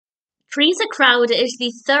Trees a Crowd is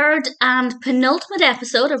the third and penultimate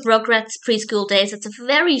episode of Rugrats Preschool Days. It's a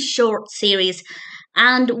very short series,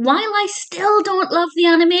 and while I still don't love the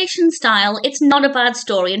animation style, it's not a bad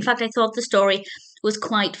story. In fact, I thought the story was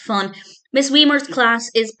quite fun. Miss Weemer's class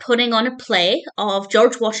is putting on a play of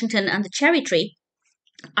George Washington and the Cherry Tree,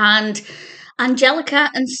 and Angelica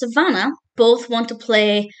and Savannah both want to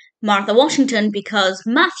play Martha Washington because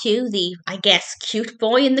Matthew, the, I guess, cute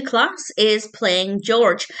boy in the class, is playing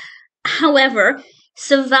George. However,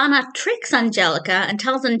 Savannah tricks Angelica and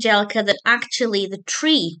tells Angelica that actually the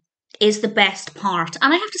tree is the best part.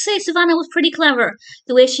 And I have to say, Savannah was pretty clever,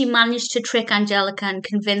 the way she managed to trick Angelica and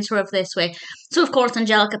convince her of this way. So, of course,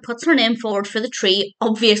 Angelica puts her name forward for the tree.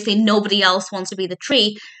 Obviously, nobody else wants to be the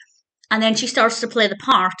tree. And then she starts to play the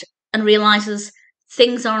part and realises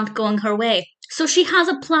things aren't going her way. So she has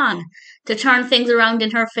a plan to turn things around in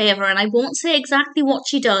her favour, and I won't say exactly what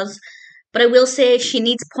she does, but I will say she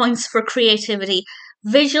needs points for creativity.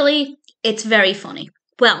 Visually, it's very funny.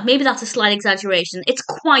 Well, maybe that's a slight exaggeration. It's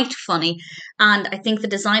quite funny, and I think the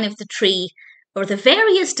design of the tree, or the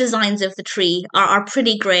various designs of the tree, are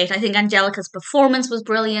pretty great. I think Angelica's performance was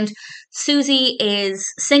brilliant. Susie is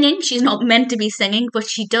singing. She's not meant to be singing, but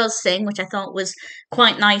she does sing, which I thought was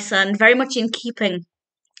quite nice and very much in keeping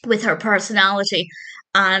with her personality.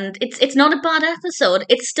 And it's not a bad episode.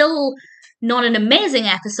 It's still not an amazing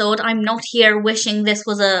episode. I'm not here wishing this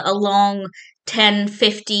was a long 10,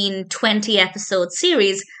 15, 20 episode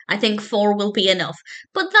series. I think 4 will be enough.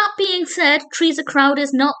 But that being said, Trees a Crowd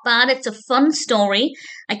is not bad. It's a fun story.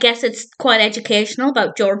 I guess it's quite educational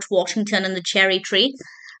about George Washington and the cherry tree.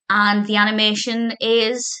 And the animation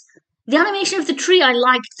of the tree I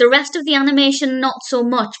liked. The rest of the animation, not so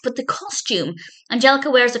much. But the costume.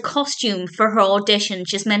 Angelica wears a costume for her audition.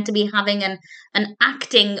 She's meant to be having an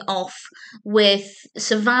acting off with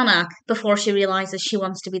Savannah before she realises she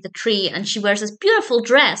wants to be the tree. And she wears this beautiful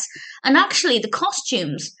dress. And actually, the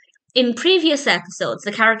costumes in previous episodes,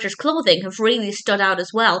 the characters' clothing, have really stood out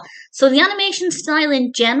as well. So the animation style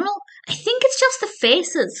in general, I think it's just the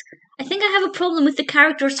faces. I think I have a problem with the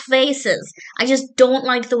characters' faces. I just don't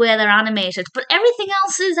like the way they're animated. But everything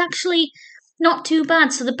else is actually not too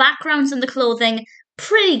bad. So the backgrounds and the clothing,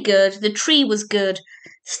 pretty good. The tree was good.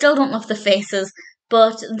 Still don't love the faces.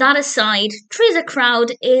 But that aside, Trees a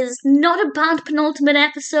Crowd is not a bad penultimate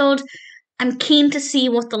episode. I'm keen to see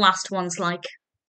what the last one's like.